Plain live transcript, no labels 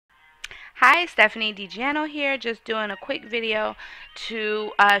Hi, Stephanie DiGiano here, just doing a quick video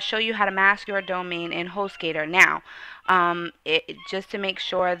to show you how to mask your domain in Hostgator. Now, just to make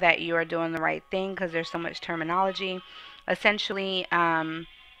sure that you are doing the right thing because there's so much terminology. Essentially,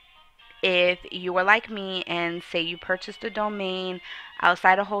 if you were like me and say you purchased a domain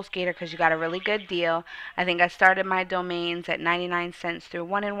outside of Hostgator because you got a really good deal. I think I started my domains at 99 cents through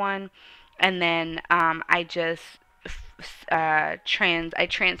 1&1, and then I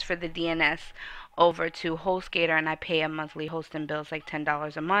transfer the DNS over to Hostgator, and I pay a monthly hosting bill. It's like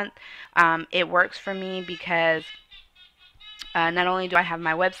 $10 a month. It works for me because not only do I have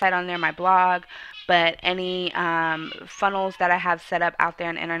my website on there, my blog, but any funnels that I have set up out there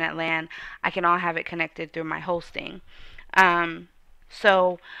in internet land, I can all have it connected through my hosting.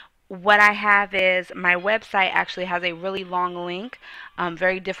 So what I have is my website actually has a really long link,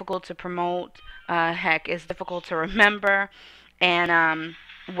 very difficult to promote. Heck, it's difficult to remember. And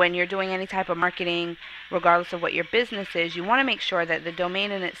when you're doing any type of marketing, regardless of what your business is, you want to make sure that the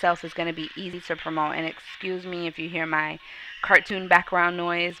domain in itself is going to be easy to promote. And excuse me if you hear my cartoon background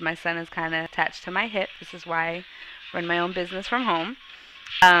noise. My son is kind of attached to my hip. This is why I run my own business from home.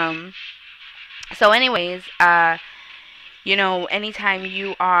 Um, so anyways, anytime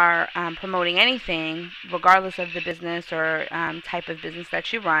you are promoting anything, regardless of the business or type of business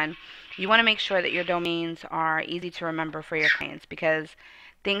that you run, you want to make sure that your domains are easy to remember for your clients because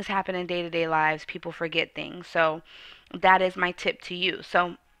things happen in day-to-day lives. People forget things. So that is my tip to you.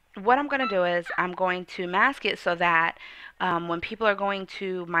 So what I'm going to do is I'm going to mask it so that when people are going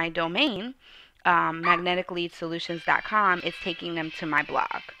to my domain, magneticleadsolutions.com, it's taking them to my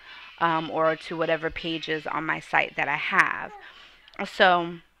blog. Or to whatever pages on my site that I have.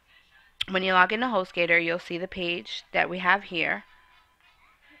 So when you log into HostGator, you'll see the page that we have here.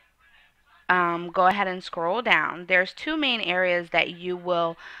 Go ahead and scroll down. There's two main areas that you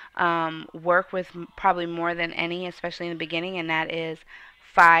will work with probably more than any, especially in the beginning, and that is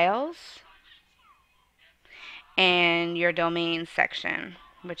files and your domain section,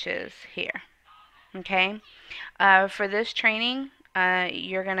 which is here. Okay. For this training,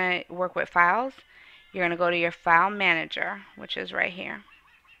 you're going to work with files. You're going to go to your file manager, which is right here.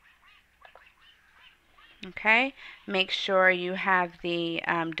 Okay, make sure you have the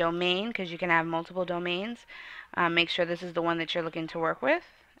domain because you can have multiple domains. Make sure this is the one that you're looking to work with,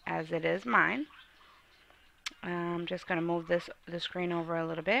 as it is mine. I'm just going to move the screen over a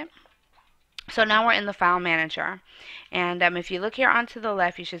little bit. So now we're in the file manager, and if you look here onto the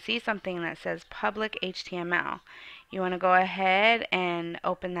left, you should see something that says public HTML. You want to go ahead and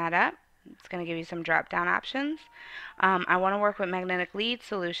open that up. It's going to give you some drop down options. I want to work with Magnetic Lead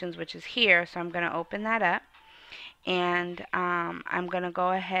Solutions, which is here, so I'm going to open that up, and I'm going to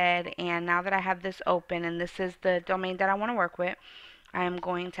go ahead, and now that I have this open and this is the domain that I want to work with, I am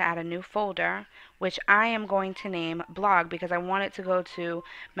going to add a new folder, which I am going to name blog because I want it to go to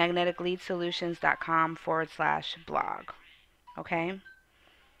magneticleadsolutions.com/blog. Okay,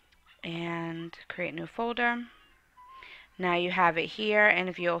 and create new folder. Now you have it here, and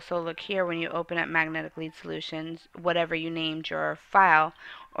if you also look here when you open up Magnetic Lead Solutions, whatever you named your file,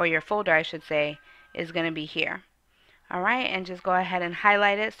 or your folder I should say, is going to be here. Alright, and just go ahead and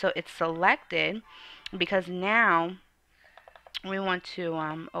highlight it so it's selected, because now we want to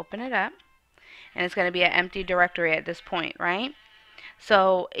open it up, and it's going to be an empty directory at this point, right?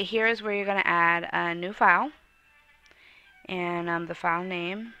 So here's where you're going to add a new file, and the file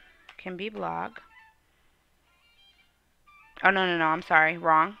name can be blog. Oh, no, I'm sorry.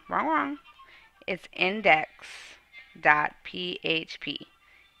 Wrong. It's index.php.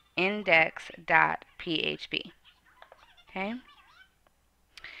 Index.php. Okay.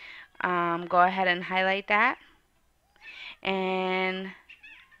 Go ahead and highlight that. And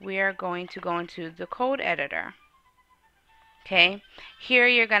we are going to go into the code editor. Okay. Here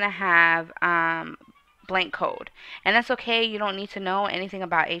you're going to have blank code. And that's okay. You don't need to know anything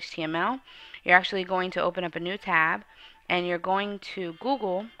about HTML. You're actually going to open up a new tab, and you're going to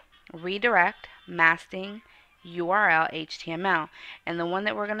Google redirect masking URL HTML. And the one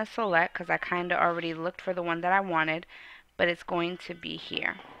that we're going to select, because I kind of already looked for the one that I wanted, but it's going to be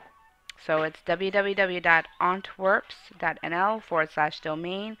here. So it's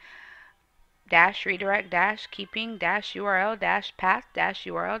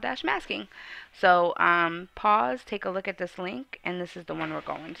www.ontworks.nl/domain-redirect-keeping-URL-path-URL-masking. So pause, take a look at this link, and this is the one we're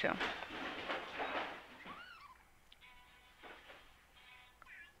going to.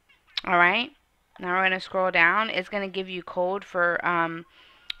 Alright, now we're going to scroll down. It's going to give you code for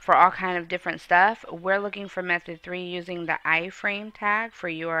all kind of different stuff. We're looking for method 3 using the iframe tag for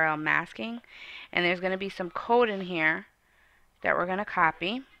URL masking. And there's going to be some code in here that we're going to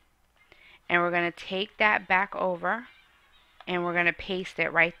copy. and we're going to take that back over and we're going to paste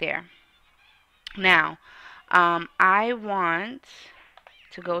it right there. Now, I want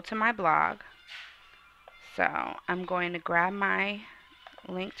to go to my blog, so I'm going to grab my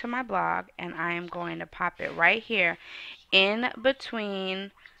link to my blog and I am going to pop it right here in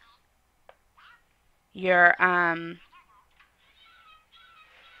between your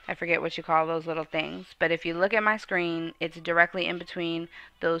I forget what you call those little things, but if you look at my screen, it's directly in between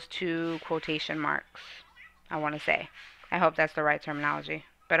those two quotation marks, I want to say. I hope that's the right terminology,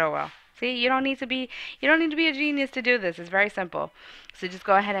 but oh well. See, you don't need to be a genius to do this. It's very simple. So just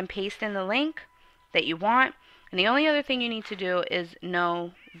go ahead and paste in the link that you want. And the only other thing you need to do is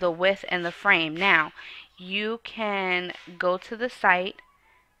know the width and the frame. Now, you can go to the site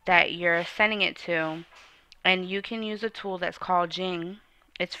that you're sending it to, and you can use a tool that's called Jing.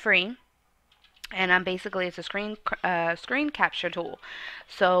 It's free, and basically it's a screen capture tool.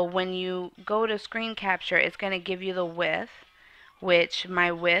 So when you go to screen capture, it's going to give you the width, which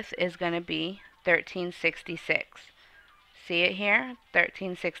my width is going to be 1366. See it here?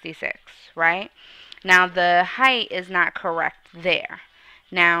 1366, right? Now the height is not correct there.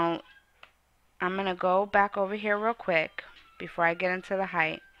 Now I'm going to go back over here real quick before I get into the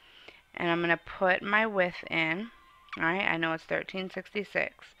height, and I'm going to put my width in. Alright, I know it's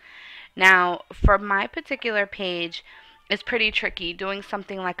 1366. Now, for my particular page, it's pretty tricky doing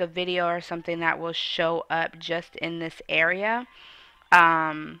something like a video or something that will show up just in this area.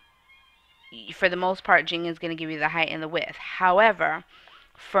 For the most part, Jing is going to give you the height and the width. However,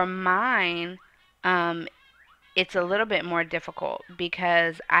 for mine, it's a little bit more difficult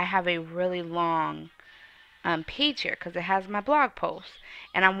because I have a really long page here because it has my blog posts,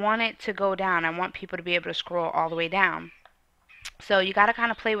 and I want it to go down. I want people to be able to scroll all the way down. So you got to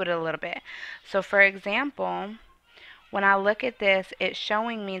kind of play with it a little bit. So for example, when I look at this, it's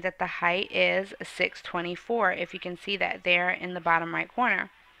showing me that the height is 624, if you can see that there in the bottom right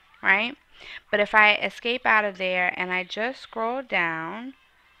corner, right? But if I escape out of there and I just scroll down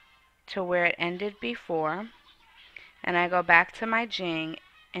to where it ended before, and I go back to my Jing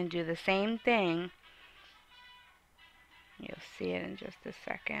and do the same thing, you'll see it in just a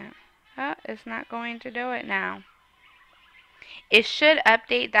second. Oh, it's not going to do it now. It should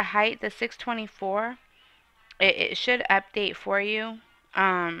update the height, the 624. It should update for you.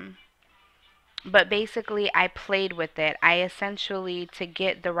 But basically, I played with it. I essentially, to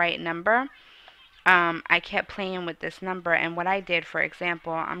get the right number, I kept playing with this number. And what I did, for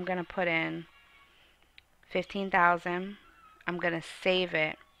example, I'm going to put in 15,000. I'm going to save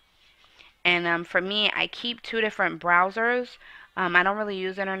it. And for me, I keep two different browsers. I don't really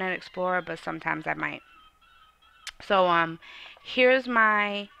use Internet Explorer, but sometimes I might. So here's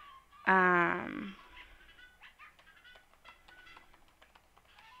my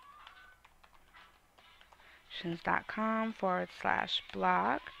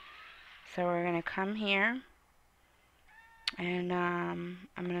 .com/blog. So we're going to come here, and I'm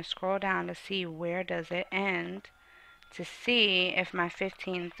going to scroll down to see where does it end, to see if my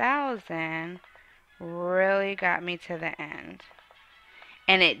 15,000 really got me to the end.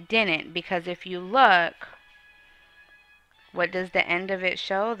 And it didn't, because if you look, what does the end of it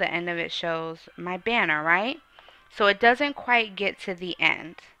show? The end of it shows my banner, right? So it doesn't quite get to the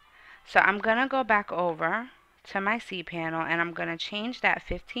end. So I'm going to go back over to my cPanel, and I'm going to change that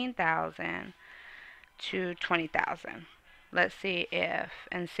 15,000 to 20,000. Let's see if,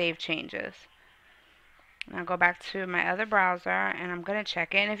 and save changes. I'll go back to my other browser, and I'm going to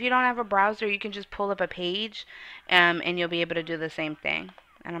check it. And if you don't have a browser, you can just pull up a page, and you'll be able to do the same thing.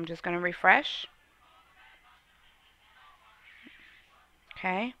 And I'm just going to refresh.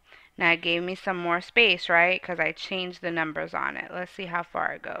 Okay. Now it gave me some more space, right? Because I changed the numbers on it. Let's see how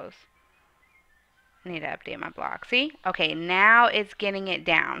far it goes. I need to update my blog. See? Okay, now it's getting it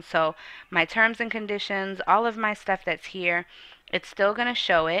down. So my terms and conditions, all of my stuff that's here, it's still going to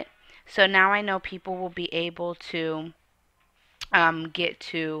show it. So now I know people will be able to get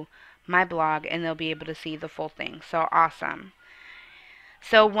to my blog, and they'll be able to see the full thing. So awesome.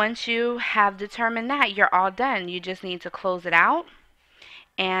 So once you have determined that, you're all done. You just need to close it out,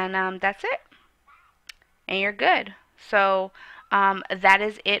 and that's it. And you're good. So that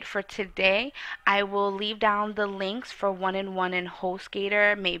is it for today. I will leave down the links for one-in-one and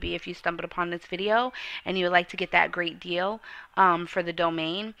Hostgator. Maybe if you stumbled upon this video and you would like to get that great deal for the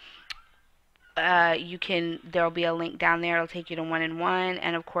domain. there'll be a link down there. It'll take you to one-in-one.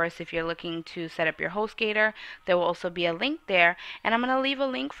 And of course, if you're looking to set up your Hostgator, there will also be a link there. And I'm going to leave a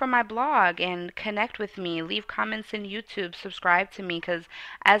link for my blog and connect with me. Leave comments in YouTube. Subscribe to me, because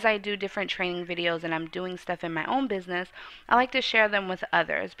as I do different training videos and I'm doing stuff in my own business, I like to share them with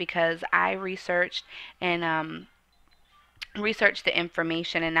others, because I researched and research the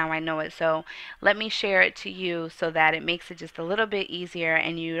information and now I know it. So let me share it to you so that it makes it just a little bit easier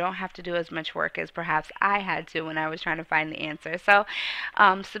and you don't have to do as much work as perhaps I had to when I was trying to find the answer. So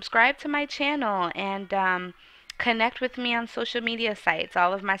subscribe to my channel and connect with me on social media sites.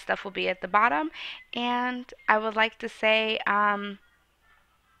 All of my stuff will be at the bottom. And I would like to say one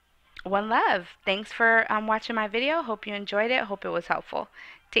love. Thanks for watching my video. Hope you enjoyed it. Hope it was helpful.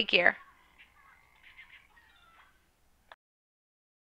 Take care.